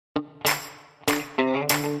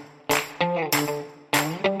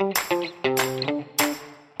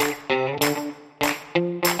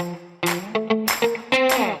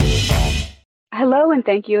and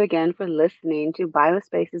thank you again for listening to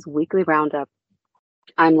Biospace's weekly roundup.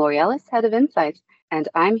 I'm Lori Ellis, head of Insights, and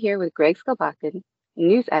I'm here with Greg Skilbakken,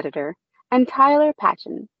 news editor, and Tyler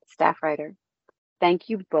Patchen, staff writer. Thank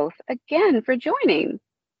you both again for joining.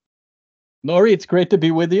 Lori, it's great to be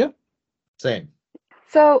with you. Same.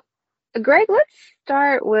 So, Greg, let's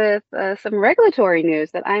start with some regulatory news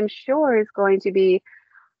that I'm sure is going to be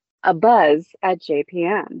a buzz at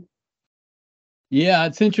JPM. Yeah,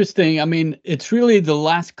 it's interesting. I mean, it's really the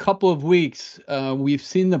last couple of weeks we've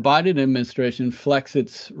seen the Biden administration flex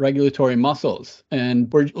its regulatory muscles.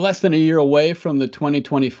 And we're less than a year away from the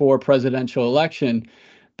 2024 presidential election.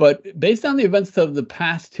 But based on the events of the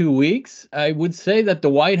past 2 weeks, I would say that the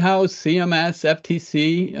White House, CMS,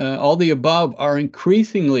 FTC, all the above are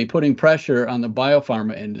increasingly putting pressure on the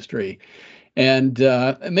biopharma industry. And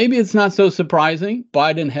maybe it's not so surprising.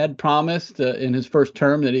 Biden had promised in his first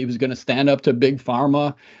term that he was going to stand up to big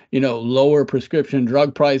pharma, lower prescription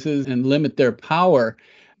drug prices and limit their power.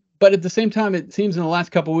 But at the same time, it seems in the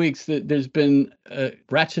last couple of weeks that there's been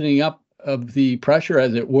ratcheting up of the pressure,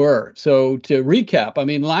 as it were. So to recap, I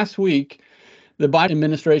mean, last week, the Biden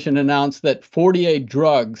administration announced that 48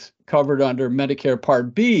 drugs covered under Medicare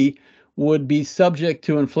Part B would be subject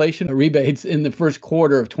to inflation rebates in the first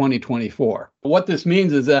quarter of 2024. What this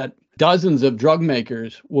means is that dozens of drug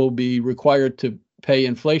makers will be required to pay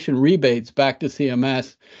inflation rebates back to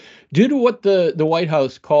CMS due to what the White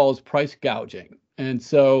House calls price gouging. And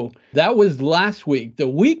so that was last week. The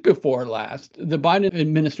week before last, the Biden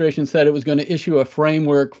administration said it was going to issue a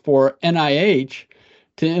framework for NIH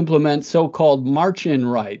to implement so-called march-in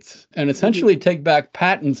rights and essentially take back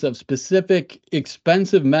patents of specific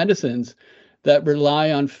expensive medicines that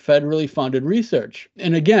rely on federally funded research.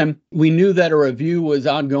 And again, we knew that a review was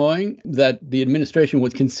ongoing, that the administration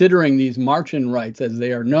was considering these march-in rights, as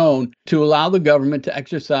they are known, to allow the government to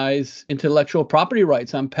exercise intellectual property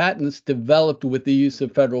rights on patents developed with the use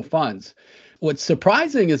of federal funds. What's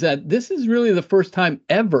surprising is that this is really the first time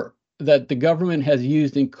ever that the government has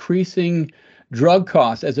used increasing drug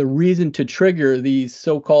costs as a reason to trigger these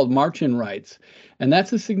so-called march-in rights. And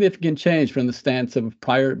that's a significant change from the stance of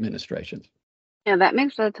prior administrations. Yeah, that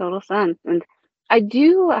makes a total sense. And I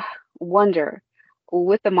do wonder,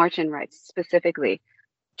 with the march-in rights specifically,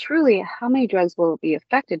 truly how many drugs will be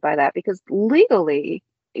affected by that? Because legally,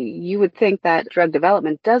 you would think that drug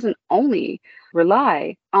development doesn't only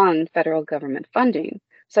rely on federal government funding.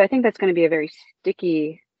 So I think that's going to be a very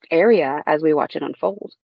sticky area as we watch it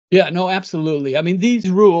unfold. Yeah, no, absolutely. I mean, these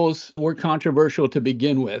rules were controversial to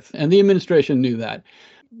begin with, and the administration knew that.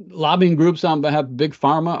 Lobbying groups on behalf of Big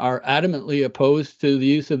Pharma are adamantly opposed to the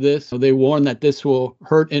use of this. So they warn that this will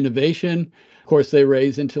hurt innovation. Of course, they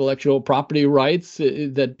raise intellectual property rights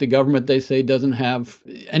that the government, they say, doesn't have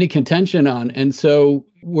any contention on. And so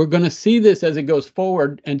we're going to see this as it goes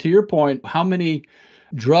forward. And to your point, how many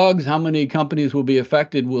drugs, how many companies will be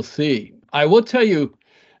affected, we'll see. I will tell you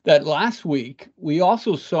that last week, we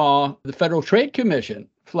also saw the Federal Trade Commission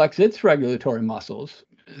flex its regulatory muscles.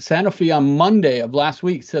 Sanofi on Monday of last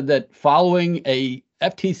week said that following a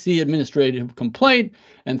FTC administrative complaint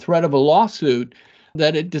and threat of a lawsuit,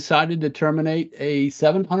 that it decided to terminate a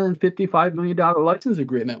 $755 million license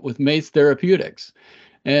agreement with Mace Therapeutics.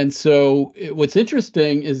 And so what's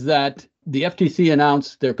interesting is that the FTC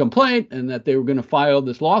announced their complaint and that they were going to file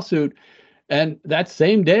this lawsuit. And that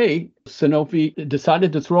same day, Sanofi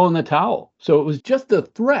decided to throw in the towel. So it was just the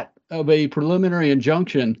threat of a preliminary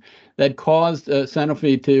injunction that caused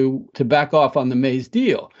Sanofi to back off on the Maze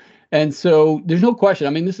deal. And so there's no question. I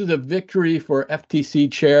mean, this is a victory for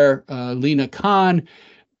FTC Chair Lina Khan,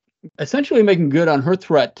 essentially making good on her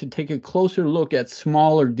threat to take a closer look at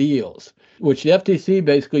smaller deals, which the FTC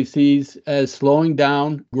basically sees as slowing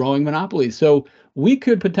down growing monopolies. So we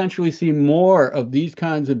could potentially see more of these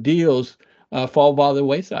kinds of deals fall by the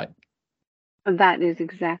wayside. That is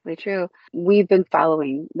exactly true. We've been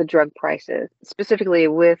following the drug prices, specifically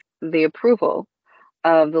with the approval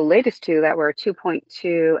of the latest two that were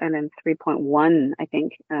 2.2 and then 3.1, I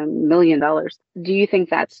think, $1 million. Do you think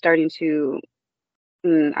that's starting to,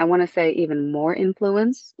 I want to say, even more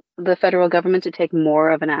influence the federal government to take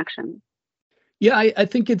more of an action? Yeah, I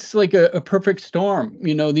think it's like a perfect storm.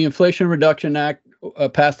 You know, the Inflation Reduction Act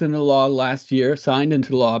passed into law last year, signed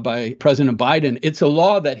into law by President Biden. It's a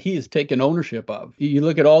law that he has taken ownership of. You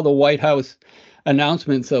look at all the White House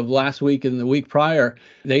announcements of last week and the week prior,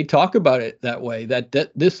 they talk about it that way, that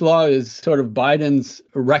this law is sort of Biden's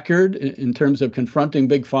record in terms of confronting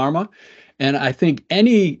Big Pharma. And I think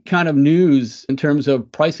any kind of news in terms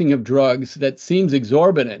of pricing of drugs that seems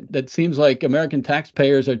exorbitant, that seems like American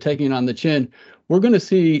taxpayers are taking on the chin, we're going to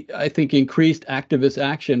see, I think, increased activist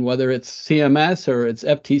action, whether it's CMS or it's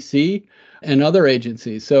FTC and other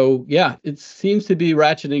agencies. So, yeah, it seems to be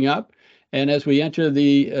ratcheting up. And as we enter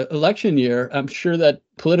the election year, I'm sure that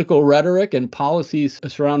political rhetoric and policies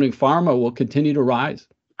surrounding pharma will continue to rise.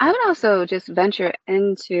 I would also just venture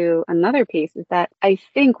into another piece is that I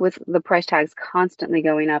think with the price tags constantly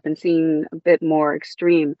going up and seeing a bit more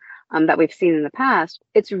extreme that we've seen in the past,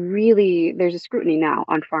 it's really, there's a scrutiny now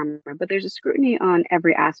on pharma, but there's a scrutiny on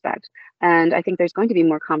every aspect. And I think there's going to be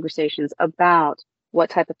more conversations about what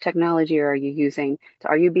type of technology are you using?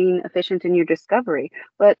 Are you being efficient in your discovery?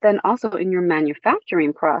 But then also in your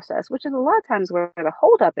manufacturing process, which is a lot of times where the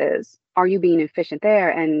holdup is, are you being efficient there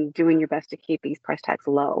and doing your best to keep these price tags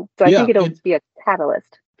low? So I think Yeah, it'll be a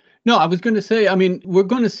catalyst. no, I was going to say, I mean, we're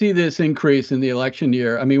going to see this increase in the election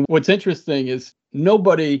year. I mean, what's interesting is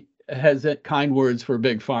nobody has kind words for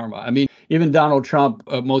big pharma. I mean, even Donald Trump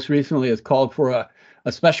most recently has called for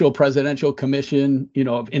a special presidential commission,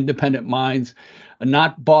 of independent minds,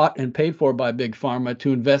 not bought and paid for by big pharma,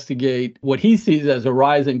 to investigate what he sees as a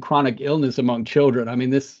rise in chronic illness among children. I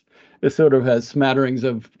mean, this sort of has smatterings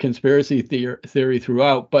of conspiracy theory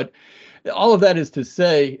throughout, but all of that is to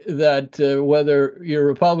say that whether you're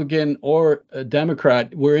Republican or a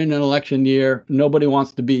Democrat, we're in an election year. Nobody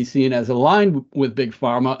wants to be seen as aligned with big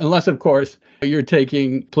pharma, unless, of course, you're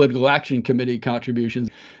taking political action committee contributions.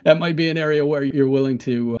 That might be an area where you're willing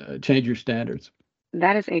to change your standards.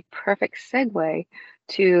 That is a perfect segue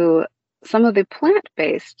to some of the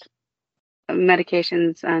plant-based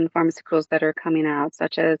medications and pharmaceuticals that are coming out,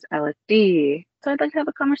 such as LSD. So I'd like to have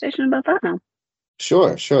a conversation about that now.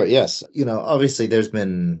 Sure, sure. Yes. Obviously there's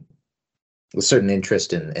been a certain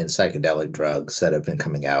interest in psychedelic drugs that have been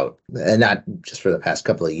coming out, and not just for the past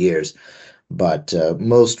couple of years, but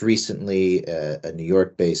most recently, a New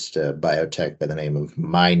York-based biotech by the name of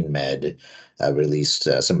MindMed released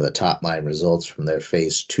some of the top-line results from their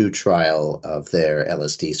phase 2 trial of their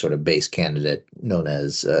LSD sort of base candidate known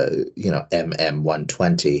as,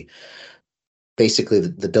 MM120. Basically,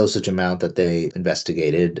 the dosage amount that they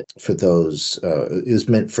investigated for those it was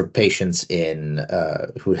meant for patients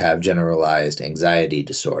who have generalized anxiety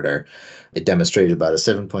disorder. It demonstrated about a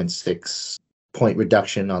 7.6 point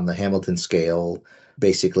reduction on the Hamilton scale.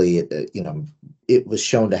 Basically, it was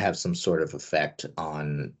shown to have some sort of effect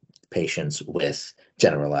on patients with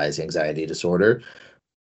generalized anxiety disorder.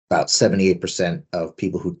 About 78% of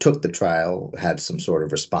people who took the trial had some sort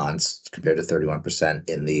of response, compared to 31%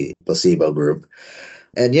 in the placebo group.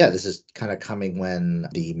 And yeah, this is kind of coming when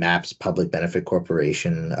the MAPS Public Benefit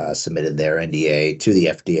Corporation submitted their NDA to the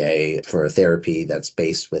FDA for a therapy that's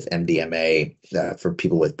based with MDMA for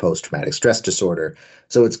people with post-traumatic stress disorder.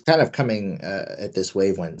 So it's kind of coming at this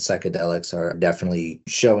wave when psychedelics are definitely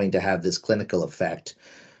showing to have this clinical effect,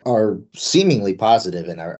 are seemingly positive,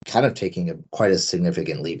 and are kind of taking quite a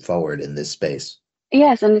significant leap forward in this space.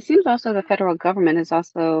 Yes, and it seems also the federal government has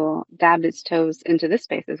also dabbed its toes into this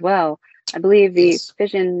space as well. I believe Yes.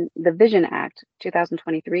 the Vision Act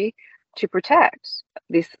 2023 to protect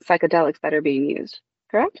these psychedelics that are being used,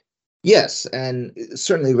 correct? Yes, and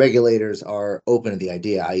certainly regulators are open to the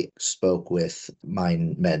idea. I spoke with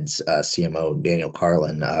MindMed's CMO Daniel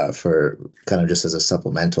Carlin for kind of just as a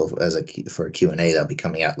supplemental for a Q&A that'll be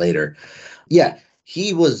coming out later. Yeah,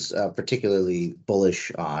 he was particularly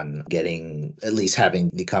bullish on at least having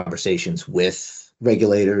the conversations with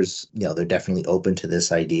regulators. They're definitely open to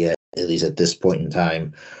this idea, at least at this point in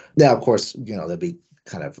time. Now, of course, there'll be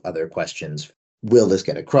kind of other questions. Will this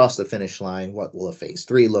get across the finish line? What will a phase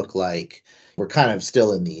 3 look like? We're kind of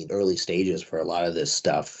still in the early stages for a lot of this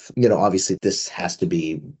stuff. Obviously this has to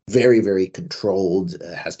be very, very controlled.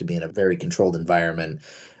 Has to be in a very controlled environment.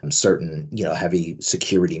 Certain, heavy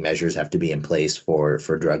security measures have to be in place for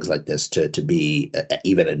drugs like this to be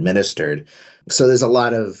even administered. So there's a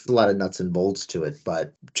lot of nuts and bolts to it,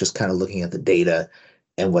 but just kind of looking at the data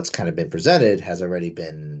and what's kind of been presented has already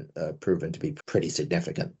been proven to be pretty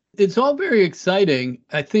significant. It's all very exciting.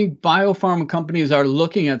 I think biopharma companies are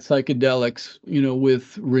looking at psychedelics,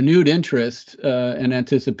 with renewed interest and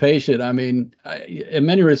anticipation. I mean, in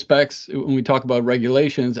many respects, when we talk about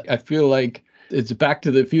regulations, I feel like it's back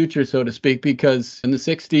to the future, so to speak, because in the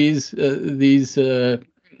 60s, these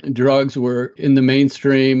drugs were in the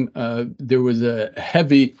mainstream. There was a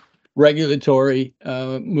heavy regulatory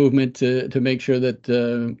movement to make sure that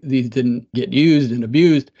these didn't get used and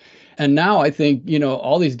abused. And now I think,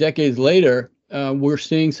 all these decades later, we're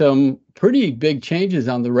seeing some pretty big changes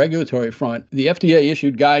on the regulatory front. The FDA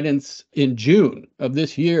issued guidance in June of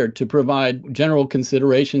this year to provide general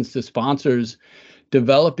considerations to sponsors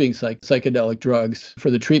developing psychedelic drugs for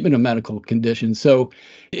the treatment of medical conditions. So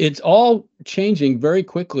it's all changing very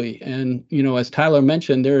quickly. And, as Tyler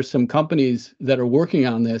mentioned, there are some companies that are working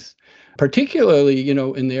on this, particularly,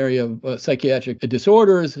 in the area of psychiatric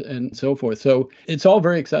disorders and so forth. So it's all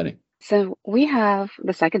very exciting. So we have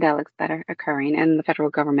the psychedelics that are occurring, and the federal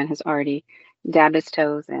government has already dabbed its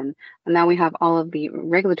toes in. And now we have all of the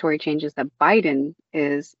regulatory changes that Biden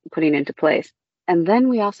is putting into place. And then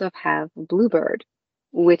we also have Bluebird,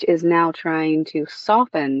 which is now trying to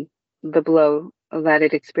soften the blow that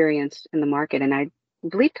it experienced in the market. And I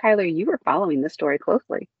believe, Tyler, you were following this story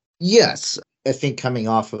closely. Yes, I think coming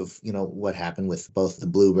off of, what happened with both the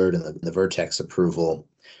Bluebird and the Vertex approval,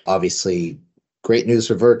 obviously great news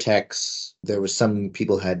for Vertex. There was some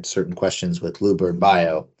people had certain questions with Bluebird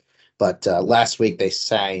Bio, but last week they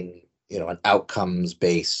signed, an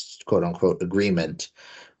outcomes-based quote unquote agreement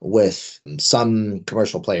with some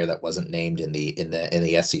commercial player that wasn't named in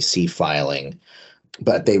the SEC filing,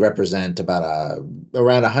 but they represent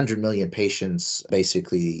around 100 million patients.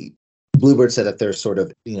 Basically, Bluebird said that they're sort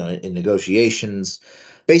of, in negotiations.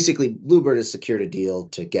 Basically, Bluebird has secured a deal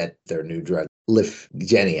to get their new drug,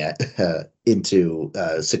 Lyfgenia, into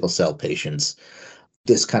sickle cell patients.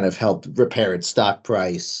 This kind of helped repair its stock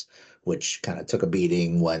price, which kind of took a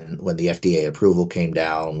beating when the FDA approval came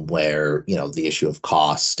down, where, the issue of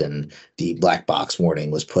cost and the black box warning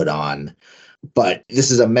was put on. But this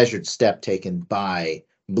is a measured step taken by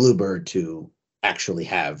Bluebird to actually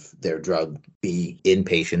have their drug be in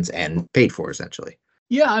patients and paid for, essentially.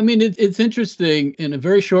 Yeah, I mean, it's interesting. In a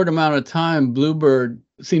very short amount of time, Bluebird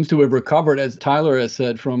seems to have recovered, as Tyler has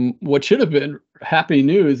said, from what should have been happy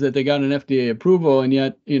news that they got an FDA approval. And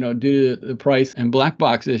yet, due to the price and black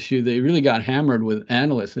box issue, they really got hammered with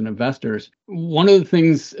analysts and investors. One of the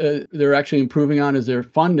things they're actually improving on is their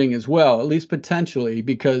funding as well, at least potentially,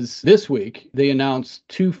 because this week they announced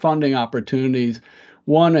 2 funding opportunities.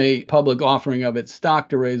 One, a public offering of its stock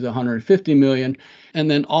to raise $150 million. And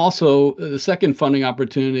then also the second funding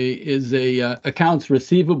opportunity is a accounts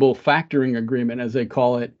receivable factoring agreement, as they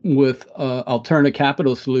call it, with Alterna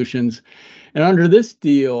Capital Solutions. And under this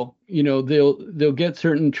deal, they'll get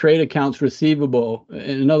certain trade accounts receivable.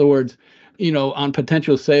 In other words, on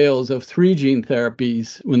potential sales of 3 gene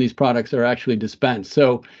therapies when these products are actually dispensed.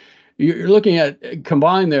 So you're looking at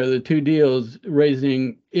combined there, the 2 deals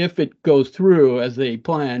raising, if it goes through as they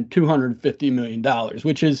plan, $250 million,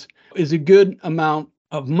 which is a good amount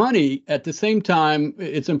of money. At the same time,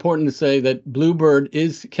 it's important to say that Bluebird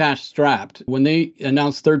is cash strapped. When they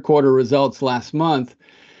announced third quarter results last month,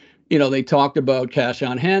 they talked about cash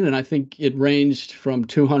on hand, and I think it ranged from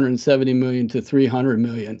 270 million to 300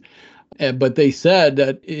 million. But they said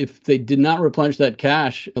that if they did not replenish that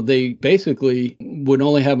cash, they basically would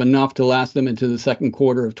only have enough to last them into the second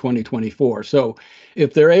quarter of 2024. So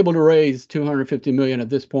if they're able to raise 250 million at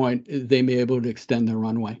this point, they may be able to extend their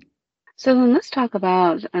runway. So then let's talk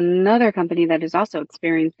about another company that is also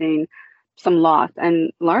experiencing some loss,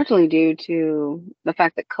 and largely due to the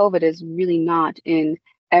fact that COVID is really not in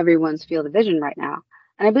everyone's field of vision right now.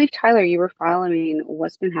 And I believe, Tyler, you were following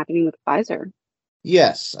what's been happening with Pfizer.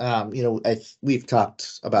 Yes, we've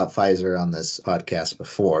talked about Pfizer on this podcast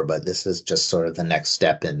before, but this is just sort of the next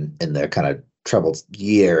step in their kind of troubled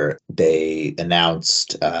year. They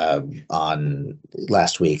announced on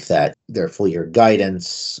last week that their full year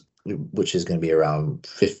guidance, which is going to be around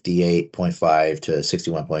 58.5 to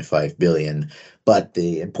 61.5 billion. But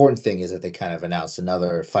the important thing is that they kind of announced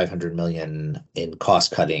another 500 million in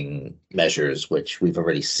cost cutting measures, which we've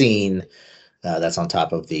already seen. That's on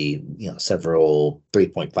top of the several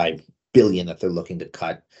 3.5 billion that they're looking to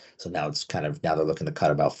cut. So now they're looking to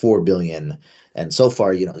cut about 4 billion. And so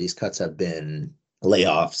far, these cuts have been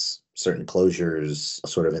layoffs, certain closures,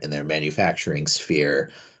 sort of in their manufacturing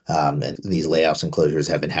sphere. And these layoffs and closures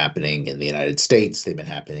have been happening in the United States. They've been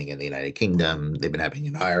happening in the United Kingdom. They've been happening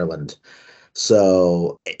in Ireland.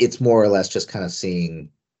 So it's more or less just kind of seeing,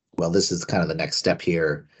 well, this is kind of the next step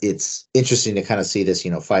here. It's interesting to kind of see this.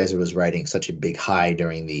 Pfizer was riding such a big high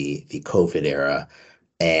during the COVID era.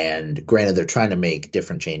 And granted, they're trying to make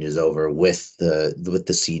different changes over with the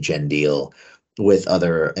Seagen deal, with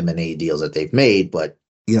other M&A deals that they've made. But,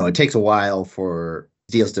 it takes a while for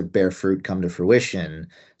deals to bear fruit, come to fruition.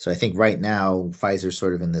 So I think right now, Pfizer's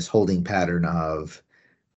sort of in this holding pattern of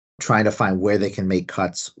trying to find where they can make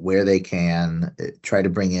cuts, where they can try to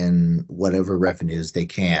bring in whatever revenues they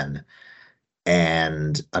can.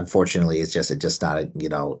 And unfortunately, it's just not I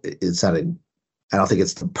don't think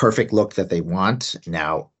it's the perfect look that they want.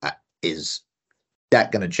 Now, is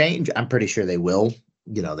that going to change? I'm pretty sure they will.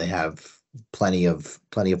 They have plenty of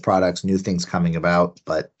products, new things coming about,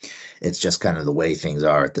 but it's just kind of the way things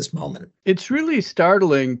are at this moment. It's really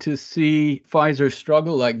startling to see Pfizer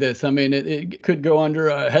struggle like this. I mean, it could go under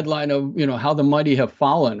a headline of, how the mighty have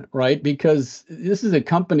fallen, right? Because this is a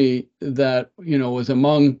company that, was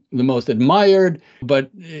among the most admired, but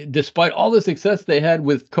despite all the success they had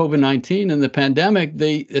with COVID-19 and the pandemic,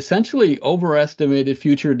 they essentially overestimated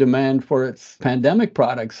future demand for its pandemic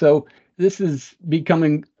products. So this is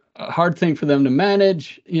becoming a hard thing for them to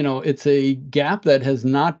manage. It's a gap that has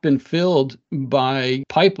not been filled by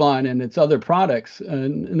pipeline and its other products,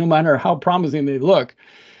 no matter how promising they look.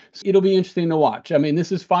 It'll be interesting to watch. I mean,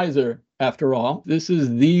 this is Pfizer, after all. This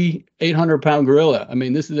is the 800-pound gorilla. I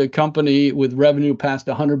mean, this is a company with revenue past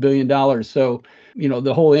 $100 billion. So,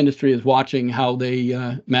 the whole industry is watching how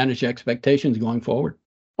they manage expectations going forward.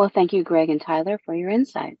 Well, thank you, Greg and Tyler, for your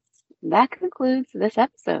insights. That concludes this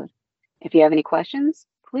episode. If you have any questions,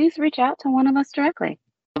 please reach out to one of us directly.